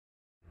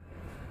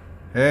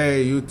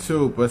Hey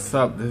YouTube, what's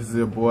up? This is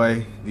your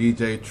boy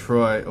DJ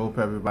Troy. Hope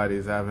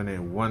everybody's having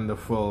a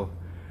wonderful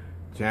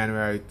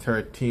January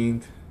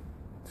 13th,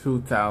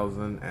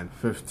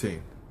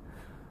 2015.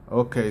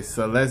 Okay,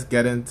 so let's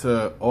get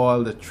into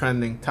all the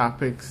trending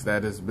topics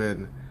that has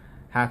been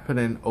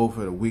happening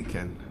over the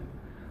weekend.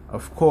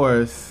 Of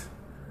course,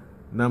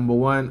 number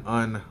one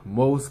on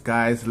most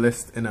guys'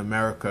 list in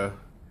America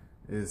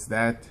is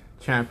that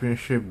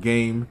championship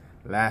game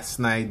last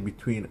night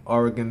between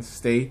Oregon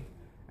State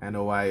and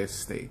Ohio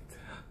State.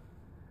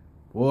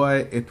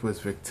 Boy, it was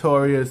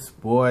victorious.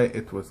 Boy,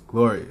 it was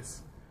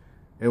glorious.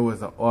 It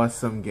was an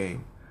awesome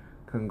game.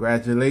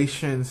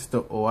 Congratulations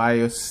to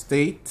Ohio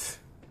State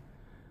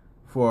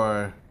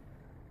for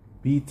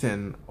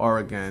beating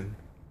Oregon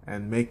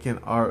and making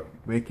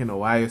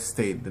Ohio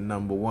State the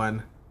number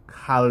one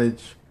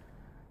college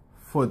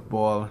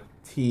football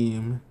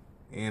team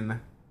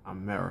in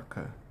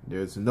America.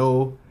 There's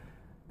no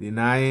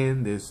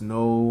denying, there's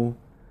no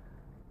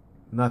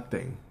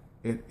nothing.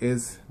 It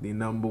is the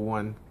number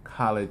one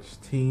college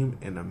team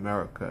in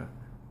America.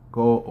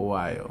 Go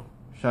Ohio.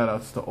 Shout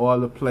outs to all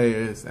the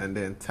players and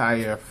the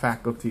entire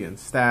faculty and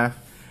staff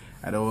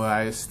at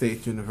Ohio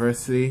State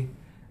University.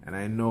 And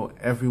I know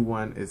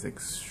everyone is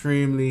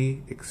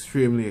extremely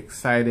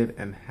excited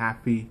and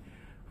happy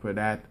for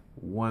that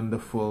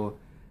wonderful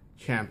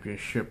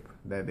championship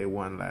that they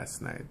won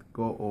last night.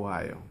 Go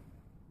Ohio.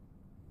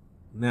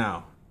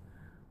 Now,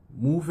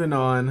 moving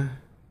on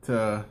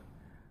to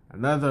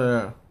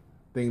another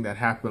thing that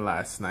happened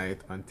last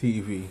night on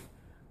TV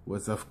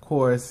was, of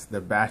course,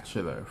 The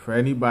Bachelor. For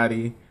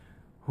anybody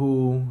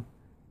who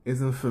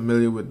isn't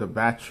familiar with The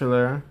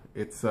Bachelor,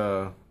 it's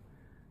a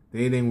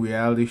dating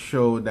reality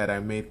show that I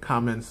made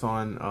comments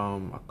on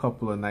a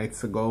couple of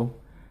nights ago,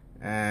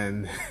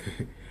 and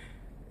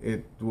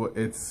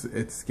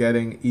it's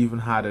getting even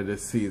hotter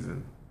this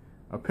season.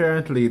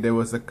 Apparently, there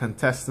was a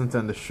contestant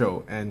on the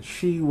show, and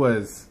she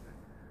was,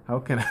 how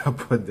can I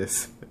put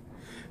this?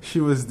 She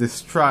was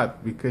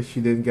distraught because she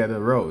didn't get a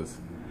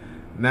rose.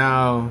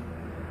 Now,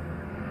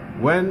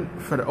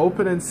 for the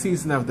opening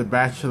season of The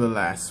Bachelor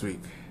last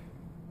week,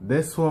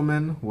 this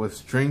woman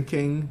was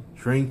drinking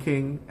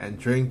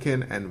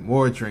and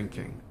more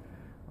drinking.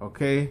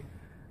 Okay?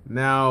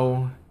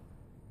 Now,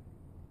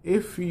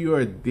 if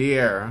you're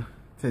there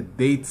to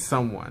date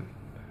someone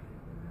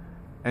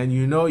and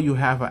you know you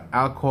have an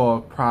alcohol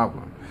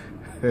problem,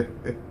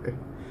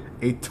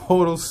 a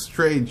total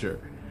stranger,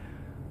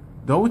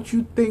 don't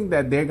you think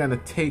that they're gonna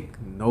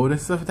take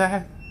notice of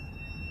that?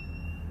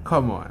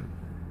 Come on.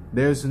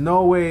 There's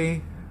no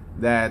way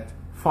that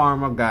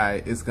farmer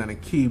guy is gonna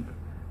keep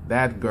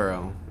that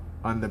girl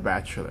on The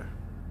Bachelor.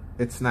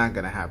 It's not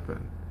gonna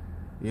happen.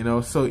 You know,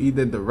 so he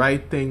did the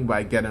right thing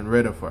by getting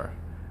rid of her.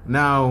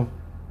 Now,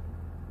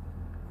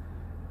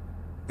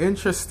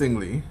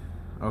 interestingly,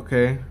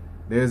 okay,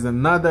 there's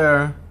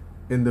another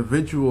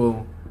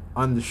individual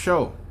on the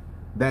show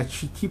that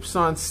she keeps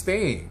on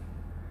staying.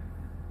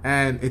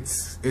 And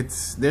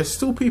there's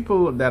two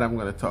people that I'm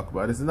going to talk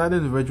about. There's another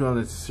individual on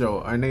the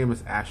show. Her name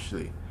is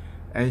Ashley.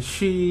 And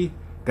she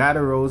got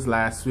a rose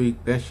last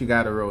week. Then she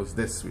got a rose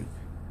this week.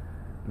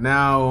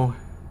 Now,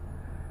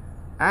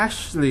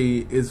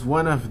 Ashley is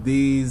one of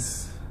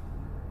these,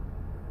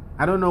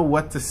 I don't know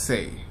what to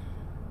say,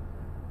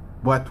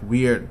 but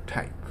weird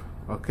type.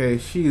 Okay?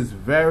 She is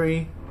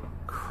very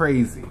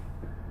crazy.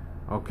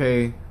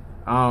 Okay?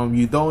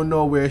 You don't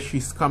know where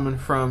she's coming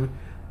from.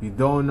 You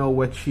don't know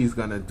what she's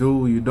gonna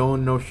do. You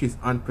don't know, she's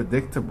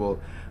unpredictable.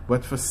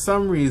 But for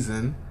some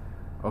reason,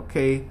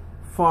 okay,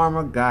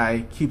 farmer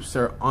guy keeps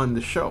her on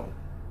the show.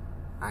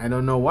 I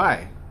don't know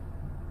why.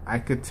 I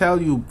could tell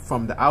you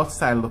from the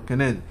outside looking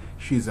in,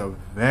 she's a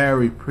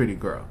very pretty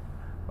girl.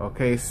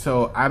 Okay,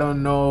 so I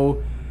don't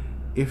know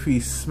if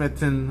he's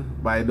smitten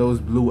by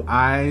those blue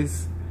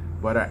eyes,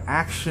 but her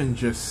action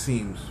just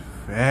seems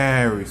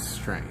very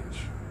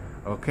strange.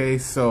 Okay,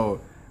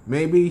 so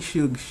maybe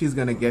she's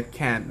gonna get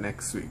canned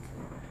next week.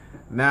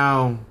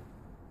 Now,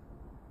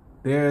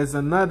 there's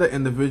another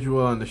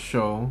individual on the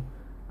show.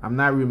 I'm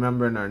not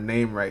remembering her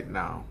name right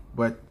now,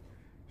 but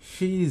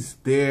she's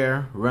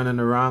there running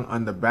around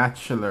on The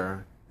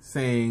Bachelor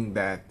saying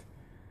that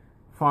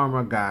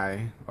farmer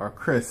guy, or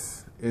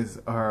Chris,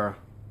 is her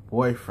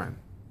boyfriend.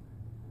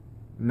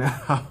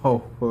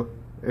 Now,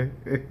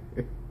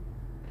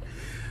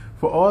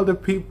 for all the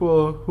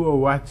people who are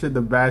watching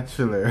The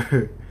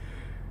Bachelor,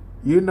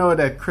 you know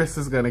that Chris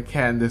is gonna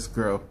can this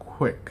girl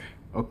quick,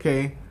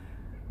 okay?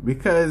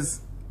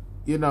 Because,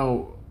 you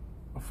know,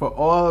 for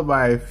all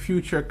my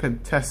future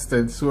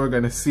contestants who are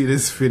gonna see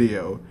this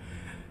video,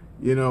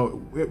 you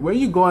know, when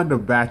you go on The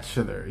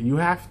Bachelor, you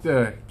have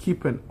to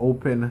keep an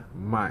open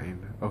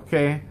mind,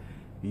 okay?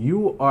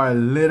 You are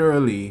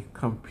literally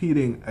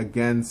competing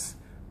against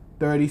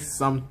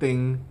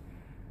 30-something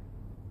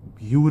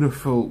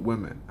beautiful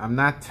women. I'm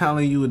not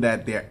telling you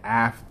that they're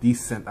half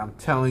decent. I'm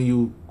telling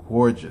you,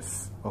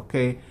 gorgeous,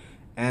 okay?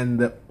 And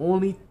the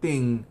only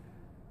thing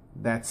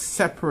that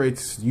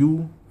separates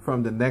you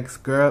from the next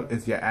girl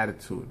is your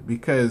attitude,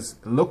 because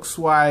looks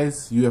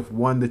wise you have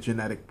won the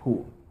genetic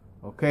pool,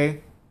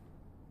 Okay,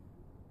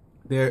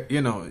 there,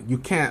 you know, you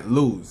can't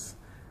lose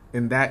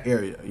in that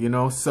area, you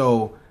know.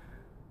 So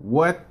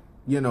what,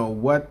 you know,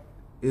 what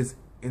is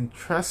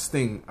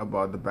interesting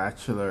about The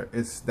Bachelor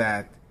is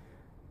that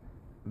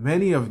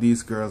many of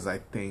these girls, I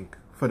think,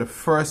 for the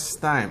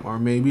first time, or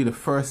maybe the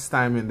first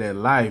time in their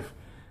life,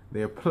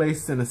 they're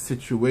placed in a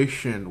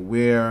situation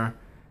where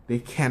they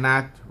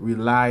cannot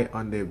rely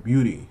on their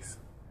beauties.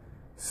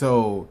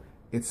 So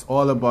it's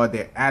all about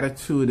their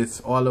attitude.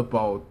 It's all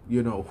about,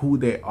 you know, who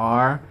they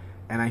are.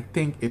 And I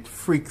think it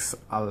freaks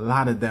a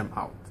lot of them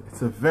out.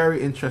 It's a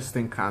very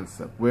interesting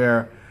concept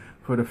where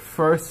for the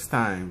first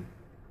time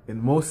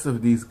in most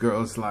of these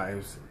girls'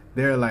 lives,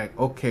 they're like,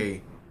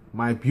 okay,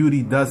 my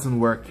beauty doesn't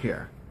work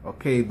here.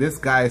 Okay, this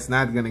guy is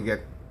not going to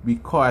be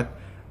caught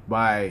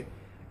by,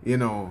 you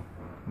know,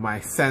 my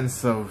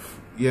sense of,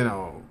 you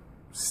know,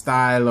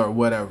 style or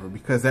whatever,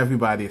 because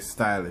everybody is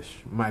stylish.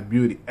 My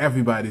beauty,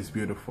 everybody's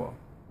beautiful.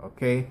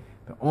 Okay,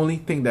 the only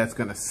thing that's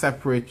going to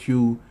separate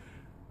you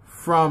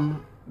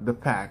from the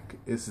pack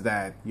is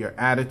that your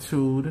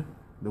attitude,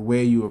 the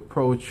way you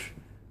approach,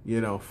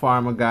 you know,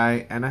 farmer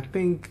guy. And I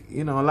think,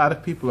 you know, a lot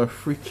of people are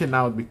freaking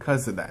out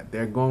because of that.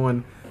 They're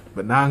going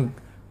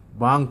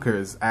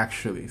bonkers,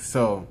 actually.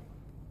 So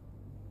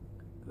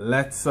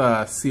let's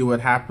see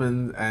what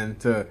happens. And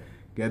to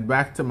get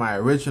back to my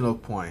original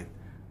point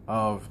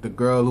of the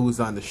girl who's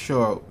on the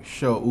show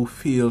who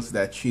feels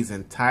that she's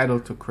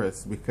entitled to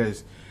Chris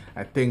because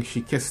I think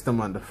she kissed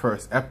him on the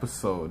first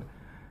episode,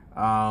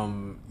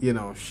 you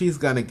know, she's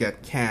gonna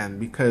get canned,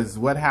 because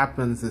what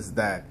happens is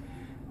that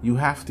you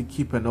have to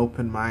keep an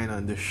open mind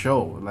on the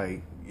show.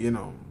 Like, you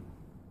know,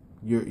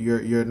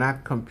 you're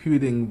not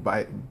computing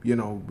by, you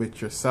know,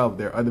 with yourself.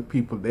 There are other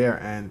people there,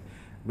 and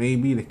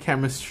maybe the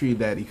chemistry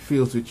that he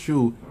feels with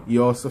you, he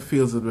also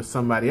feels it with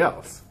somebody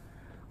else.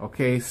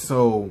 Okay,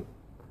 so,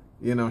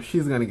 you know,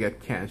 she's gonna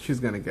get canned. She's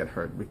gonna get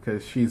hurt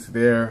because she's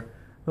there.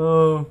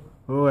 Oh,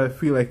 I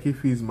feel like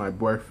if he's my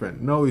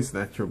boyfriend. No, he's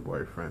not your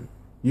boyfriend.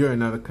 You're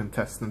another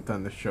contestant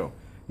on the show.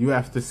 You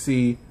have to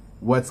see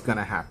what's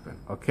gonna happen.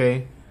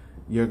 Okay,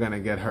 you're gonna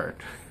get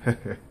hurt.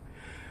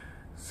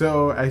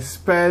 So I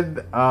spent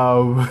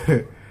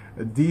a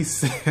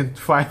decent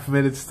 5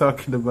 minutes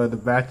talking about The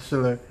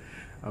Bachelor.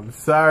 I'm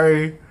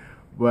sorry,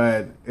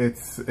 but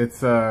it's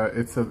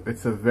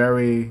a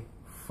very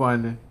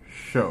fun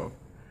show.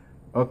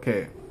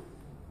 Okay,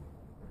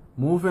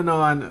 moving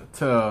on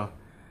to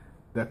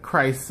the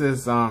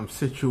crisis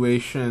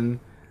situation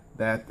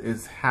that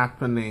is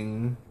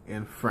happening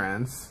in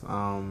France.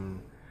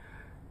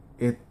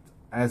 It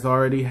has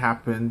already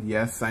happened.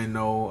 Yes, I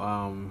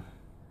know.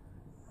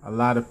 A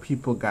lot of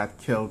people got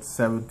killed.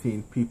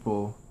 17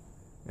 people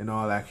in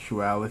all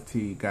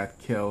actuality got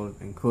killed,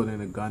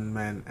 including a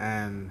gunman.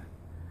 And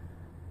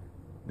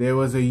there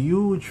was a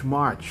huge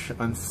march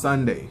on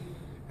Sunday,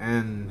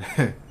 and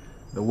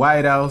the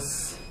White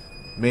House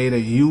made a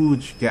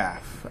huge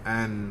gaffe.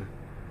 And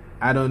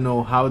I don't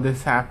know how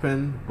this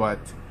happened, but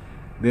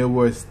there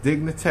was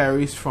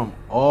dignitaries from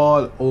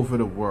all over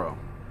the world,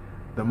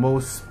 the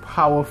most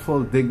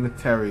powerful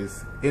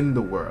dignitaries in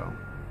the world,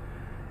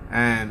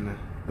 and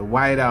the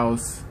White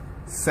House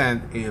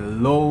sent a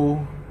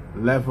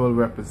low-level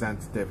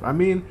representative. I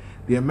mean,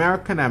 the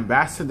American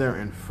ambassador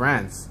in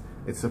France,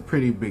 it's a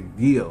pretty big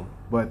deal,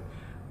 but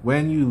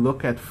when you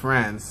look at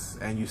France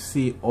and you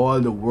see all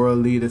the world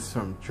leaders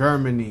from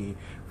Germany,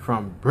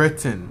 from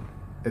Britain,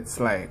 it's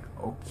like,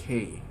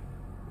 okay,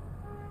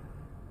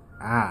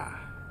 I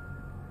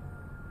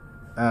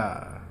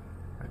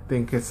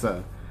think it's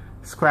a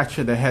scratch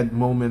of the head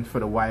moment for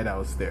the White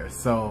House there.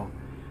 So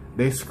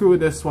they screwed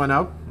this one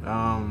up,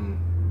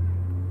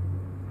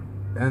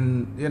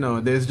 and you know,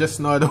 there's just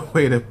no other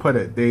way to put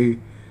it. They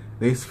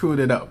screwed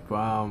it up.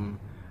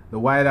 The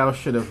White House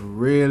should have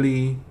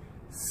really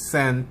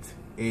sent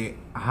a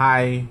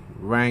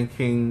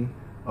high-ranking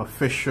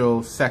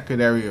official,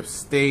 Secretary of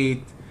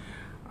State,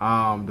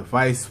 the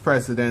Vice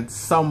President,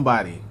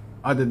 somebody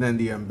other than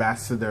the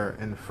ambassador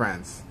in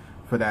France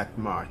for that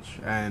march.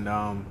 And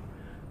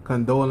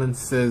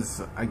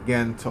condolences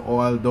again to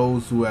all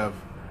those who have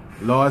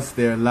lost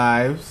their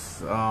lives.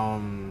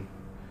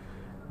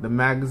 The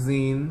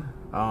magazine,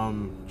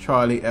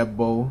 Charlie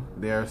Hebdo,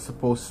 they're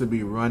supposed to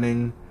be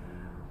running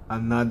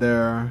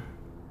another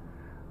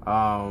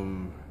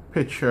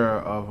picture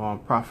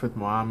of Prophet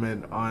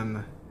Muhammad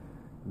on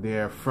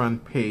their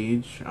front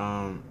page,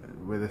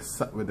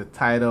 with the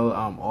title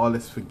 "All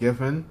is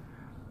Forgiven."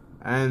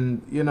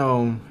 And you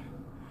know,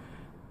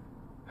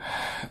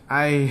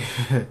 I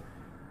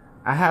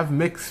have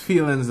mixed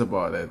feelings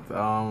about it.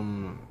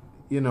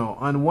 You know,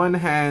 on one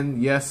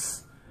hand,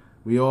 yes,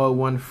 we all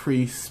want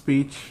free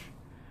speech.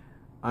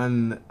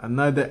 On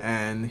another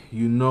hand,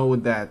 you know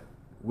that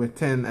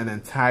within an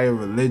entire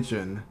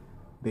religion,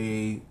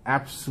 they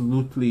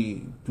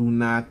absolutely do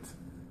not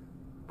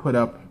put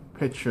up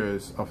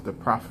pictures of the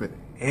Prophet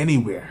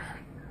anywhere.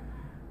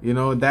 You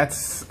know,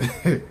 that's,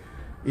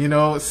 you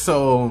know,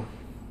 so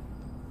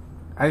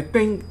I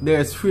think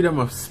there's freedom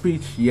of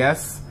speech,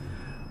 yes,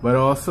 but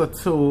also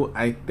too,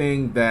 I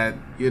think that,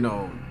 you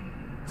know,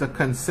 to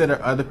consider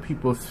other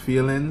people's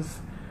feelings.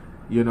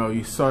 You know,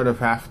 you sort of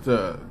have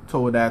to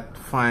toe that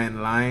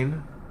fine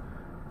line.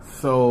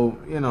 So,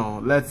 you know,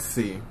 let's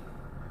see.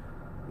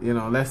 You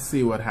know, let's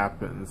see what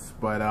happens.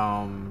 But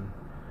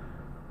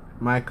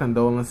my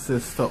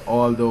condolences to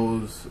all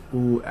those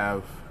who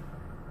have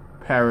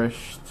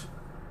perished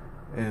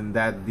in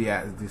that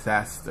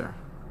disaster.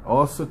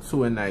 Also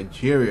too, in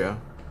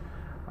Nigeria,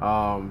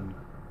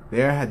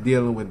 they're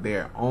dealing with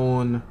their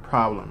own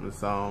problems.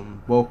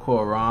 Boko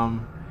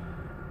Haram,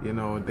 you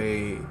know,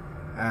 they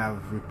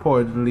have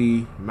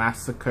reportedly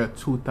massacred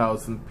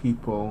 2,000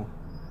 people,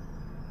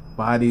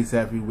 bodies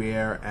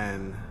everywhere,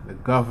 and the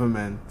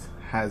government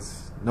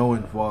has no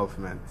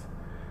involvement.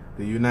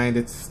 The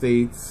United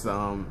States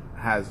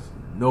has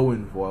no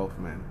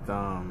involvement.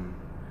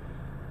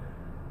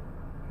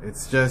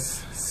 It's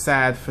just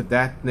sad for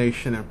that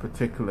nation in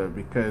particular,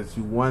 because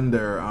you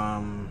wonder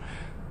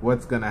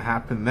what's gonna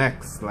happen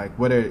next. Like,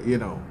 what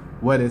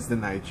is the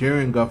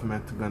Nigerian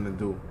government gonna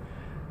do?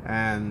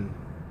 And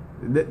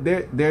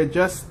there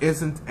just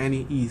isn't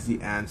any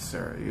easy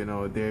answer. You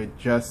know, there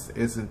just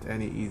isn't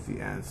any easy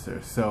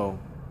answer. So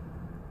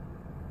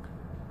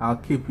I'll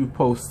keep you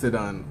posted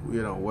on,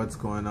 you know, what's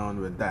going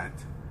on with that.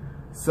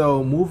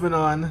 So moving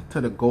on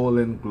to the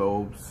Golden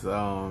Globes,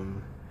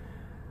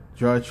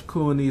 George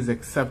Clooney's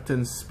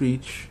acceptance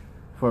speech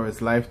for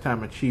his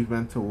Lifetime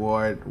Achievement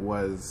Award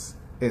was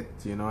it.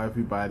 You know,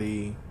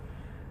 everybody,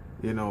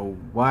 you know,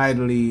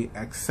 widely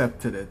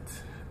accepted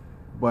it.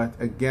 But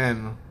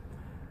again,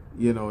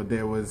 you know,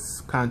 there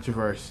was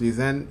controversies.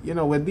 And, you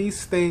know, with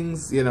these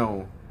things, you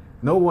know,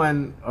 no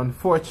one,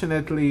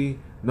 unfortunately,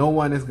 no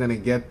one is going to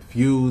get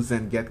views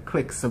and get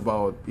clicks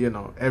about, you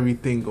know,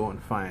 everything going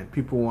fine.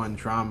 People want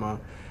drama.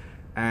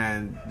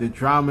 And the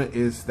drama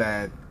is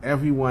that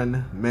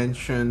everyone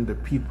mentioned the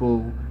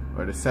people,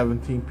 or the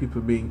 17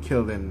 people being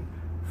killed in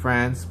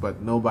France,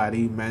 but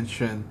nobody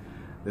mentioned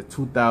the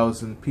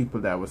 2,000 people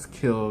that was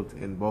killed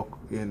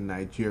in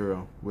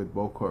Nigeria with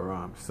Boko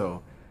Haram.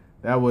 So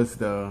that was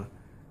the,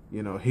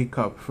 you know,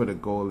 hiccup for the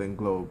Golden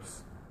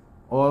Globes.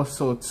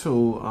 Also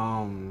too,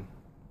 on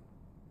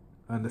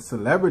the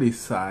celebrity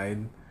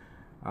side,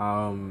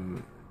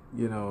 you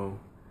know,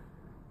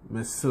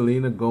 Miss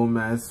Selena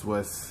Gomez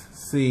was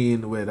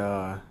seen with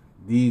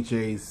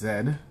DJ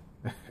Zed.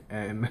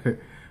 And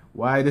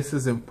why this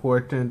is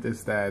important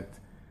is that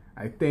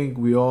I think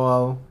we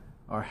all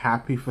are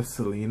happy for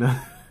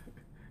Selena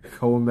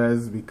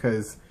Gomez,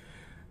 because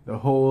the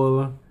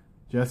whole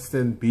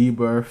Justin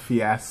Bieber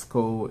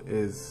fiasco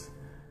is,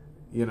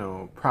 you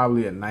know,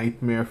 probably a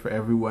nightmare for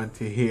everyone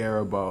to hear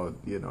about,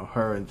 you know,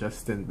 her and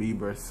Justin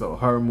Bieber. So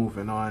her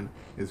moving on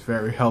is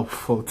very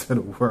helpful to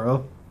the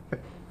world.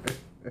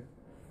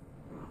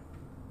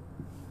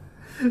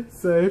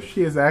 So if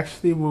she has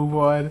actually moved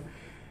on,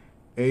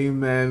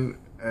 amen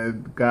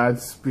and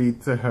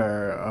Godspeed to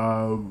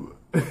her.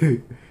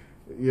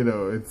 You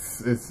know,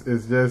 it's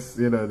just,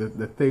 you know,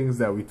 the things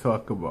that we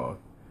talk about.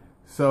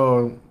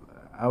 So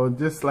I would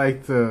just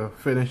like to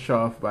finish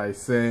off by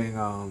saying,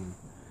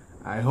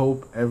 I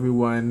hope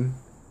everyone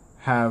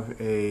have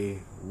a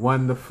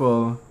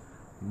wonderful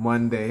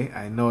Monday.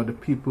 I know the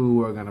people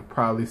who are gonna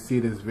probably see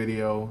this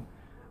video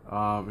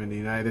in the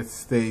United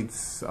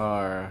States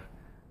are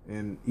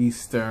in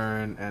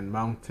Eastern and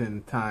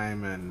Mountain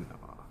time, and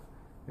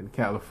in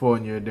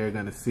California they're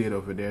gonna see it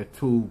over there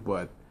too.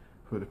 But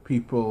for the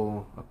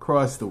people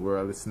across the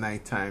world, it's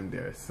nighttime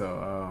there.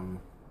 So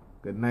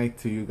good night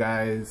to you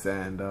guys,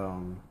 and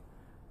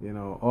you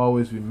know,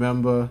 always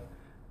remember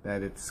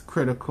that it's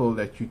critical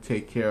that you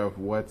take care of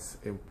what's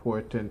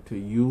important to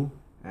you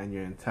and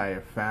your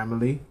entire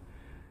family.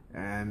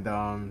 And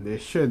there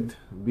should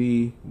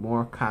be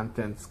more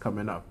contents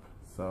coming up.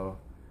 So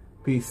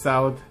peace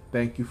out.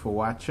 Thank you for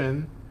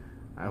watching.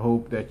 I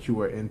hope that you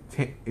were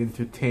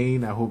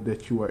entertained. I hope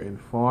that you were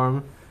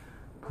informed.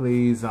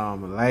 Please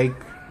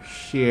like,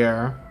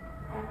 share,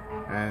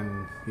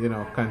 and, you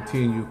know,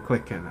 continue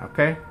clicking.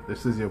 Okay,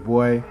 this is your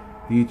boy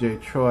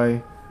DJ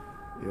Troy.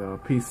 You know,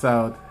 peace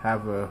out.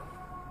 Have a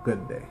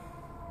good day.